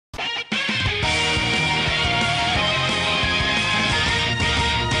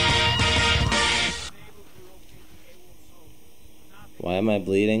am I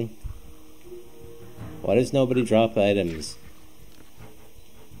bleeding? Why does nobody drop items?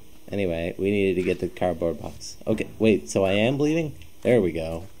 Anyway, we needed to get the cardboard box. Okay, wait, so I am bleeding? There we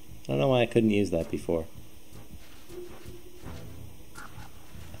go. I don't know why I couldn't use that before.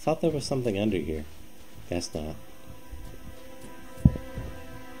 I thought there was something under here. Guess not.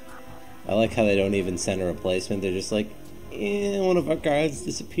 I like how they don't even send a replacement. They're just like, one of our cards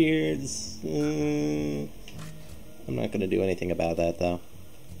disappeared. I'm not going to do anything about that, though.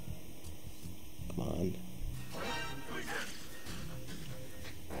 Come on.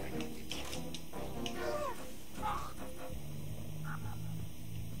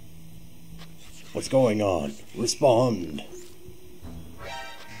 What's going on? Respond.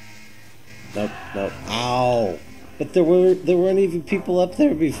 Nope, nope. Ow! But there weren't even people up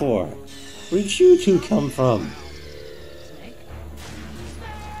there before. Where did you two come from?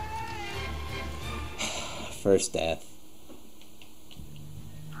 First death.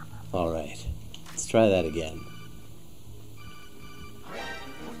 Alright. Let's try that again.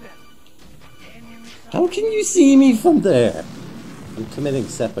 How can you see me from there? I'm committing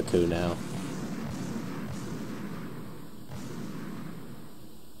seppuku now.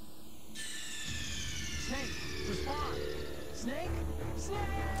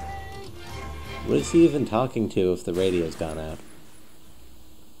 What is he even talking to if the radio's gone out?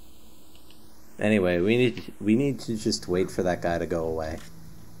 Anyway, we need to just wait for that guy to go away.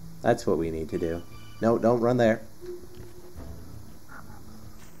 That's what we need to do. No, don't run there.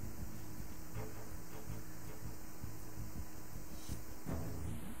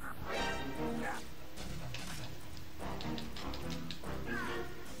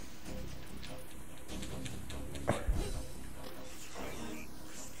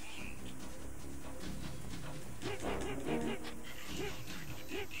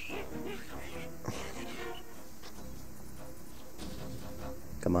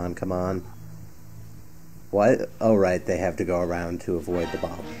 Come on, come on. What? Oh, right, they have to go around to avoid the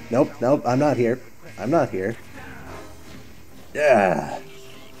bomb. Nope, nope, I'm not here. I'm not here. Yeah.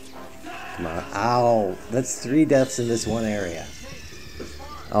 Come on. Ow. That's 3 deaths in this one area.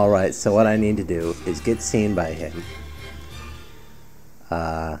 Alright, so what I need to do is get seen by him.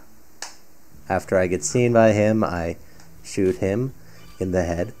 After I get seen by him, I shoot him in the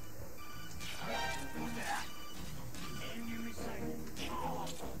head.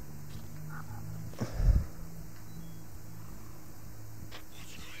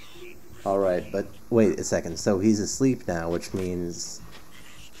 Alright, but wait a second. So he's asleep now, which means...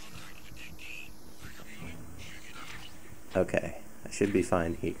 Okay, I should be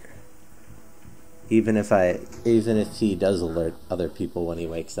fine here. Even if he does alert other people when he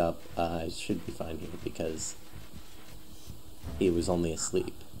wakes up, I should be fine here because he was only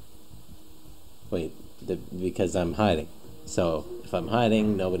asleep. Wait, because I'm hiding. So if I'm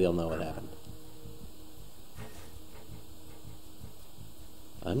hiding, nobody will know what happened.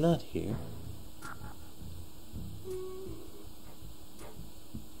 I'm not here.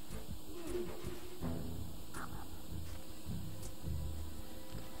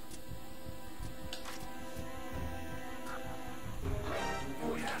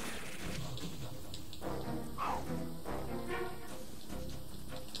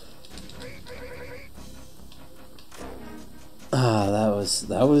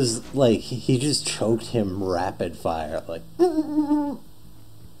 That was like, he just choked him rapid fire, like...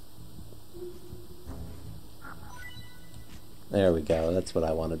 There we go, that's what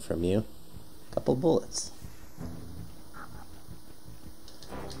I wanted from you. Couple bullets.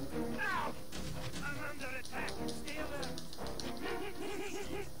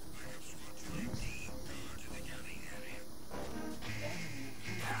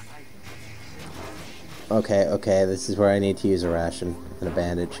 Okay, okay, this is where I need to use a ration and a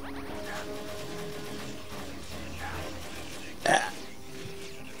bandage. Ah.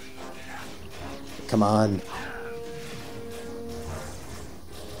 Come on.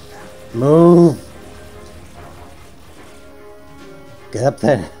 Move! Get up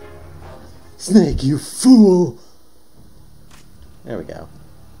there. Snake, you fool! There we go.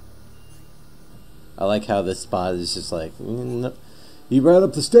 I like how this spot is just like, no. He ran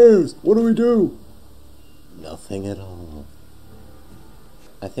up the stairs! What do we do? Nothing at all.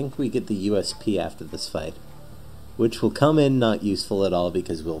 I think we get the USP after this fight, which will come in not useful at all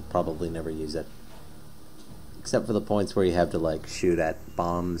because we'll probably never use it. Except for the points where you have to like shoot at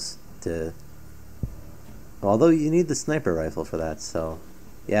bombs to... Although you need the sniper rifle for that, so...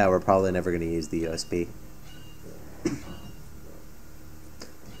 Yeah, we're probably never going to use the USP.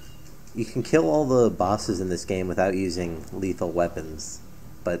 You can kill all the bosses in this game without using lethal weapons,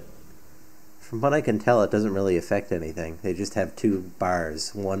 but From what I can tell, it doesn't really affect anything. They just have two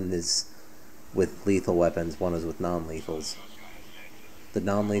bars. One is with lethal weapons, one is with non-lethals. The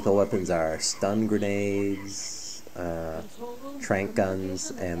non-lethal weapons are stun grenades, trank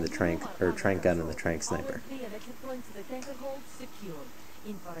guns, and the trank gun and the trank sniper.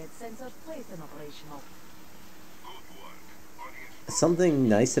 Something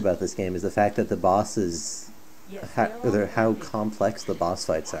nice about this game is the fact that the bosses, how complex the boss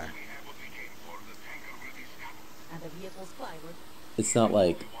fights are. It's not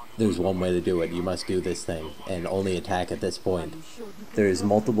like there's one way to do it, you must do this thing, and only attack at this point. There's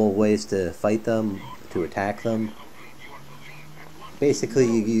multiple ways to fight them, to attack them. Basically,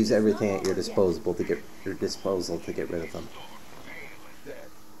 you use everything at your disposal to get rid of them.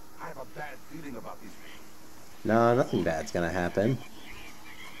 I have a bad feeling about these. No, nothing bad's gonna happen.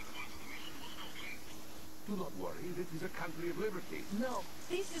 Do not worry, this is a country of liberty. No,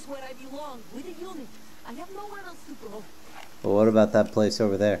 this is where I belong, with a unit. I have nowhere else to go. But what about that place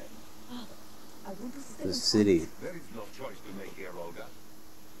over there? I want to stay The in city. There is no choice to make here, Olga.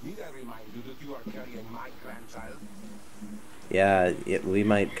 Need I remind you that you are carrying my grandchild? Yeah, we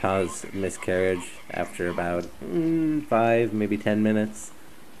might cause miscarriage after about 5, maybe 10 minutes.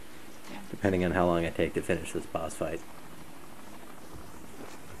 Depending on how long I take to finish this boss fight.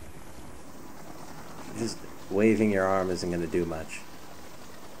 Just waving your arm isn't going to do much.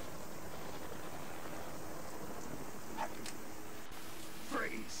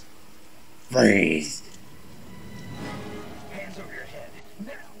 Freeze! Freeze! Hands over your head,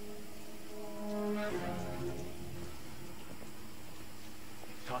 now!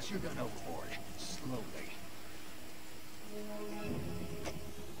 Toss your gun overboard, slowly.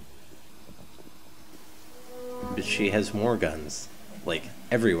 But she has more guns. Like,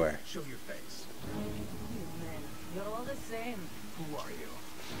 everywhere. Show your face. You men, you're all the same. Who are you?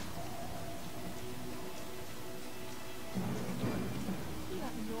 You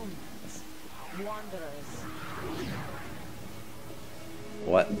have nomads, wanderers.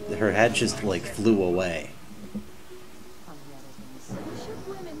 What? Her head just, like, flew away. Americans. You shoot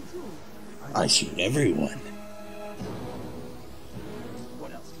women too. I shoot everyone.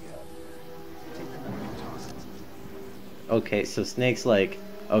 What else do you have? Take the knife and toss it. Okay, so Snake's like,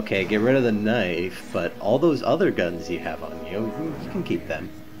 okay, get rid of the knife, but all those other guns you have on you, you can keep them.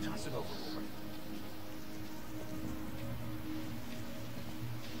 Toss it overboard.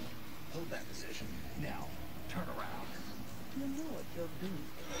 Hold that position. Now, turn around. You know what you're doing.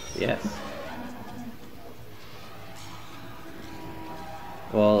 Yes.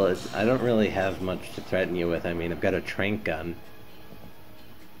 Well, I don't really have much to threaten you with. I mean, I've got a trank gun.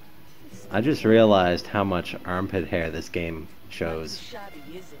 I just realized how much armpit hair this game shows. Not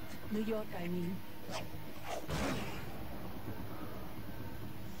shabby, is it? New York, I mean.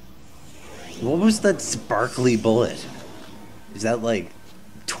 What was that sparkly bullet? Is that like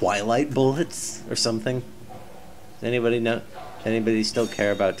Twilight bullets or something? Does anybody know? Does anybody still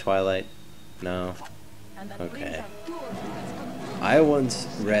care about Twilight? No? And that brings Okay. our tour to its I once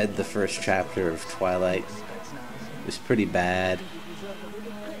read the first chapter of Twilight. It was pretty bad.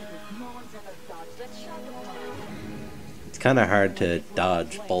 It's kind of hard to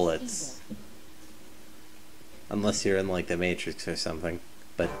dodge bullets. Unless you're in like the Matrix or something.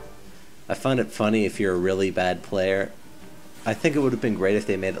 But I find it funny if you're a really bad player. I think it would have been great if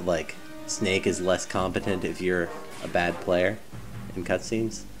they made it like Snake is less competent if you're a bad player in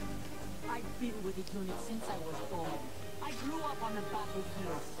cutscenes. I've been with the unit since I was born. I grew up on the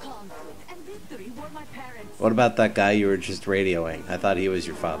battlefield. Conflict and victory were my parents. What about that guy you were just radioing? I thought he was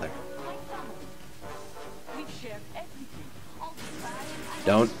your father. My family. We've shared everything. All the bad and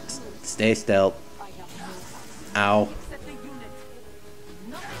Don't stay still. I have no Ow. except the unit.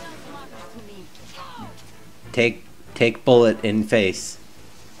 Nothing else matters to me. Take bullet in face.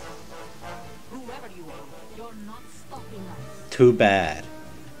 Whoever you are, you're not stopping us. Too bad.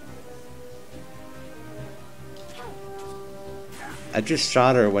 I just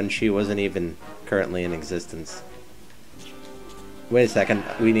shot her when she wasn't even currently in existence. Wait a second,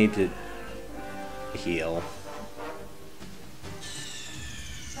 we need to heal.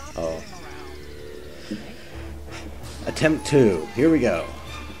 Oh. Attempt 2. Here we go.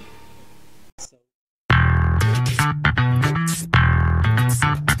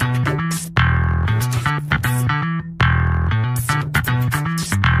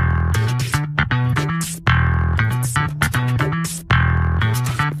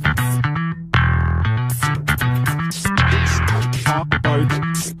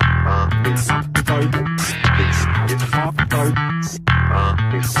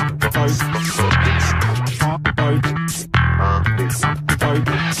 It's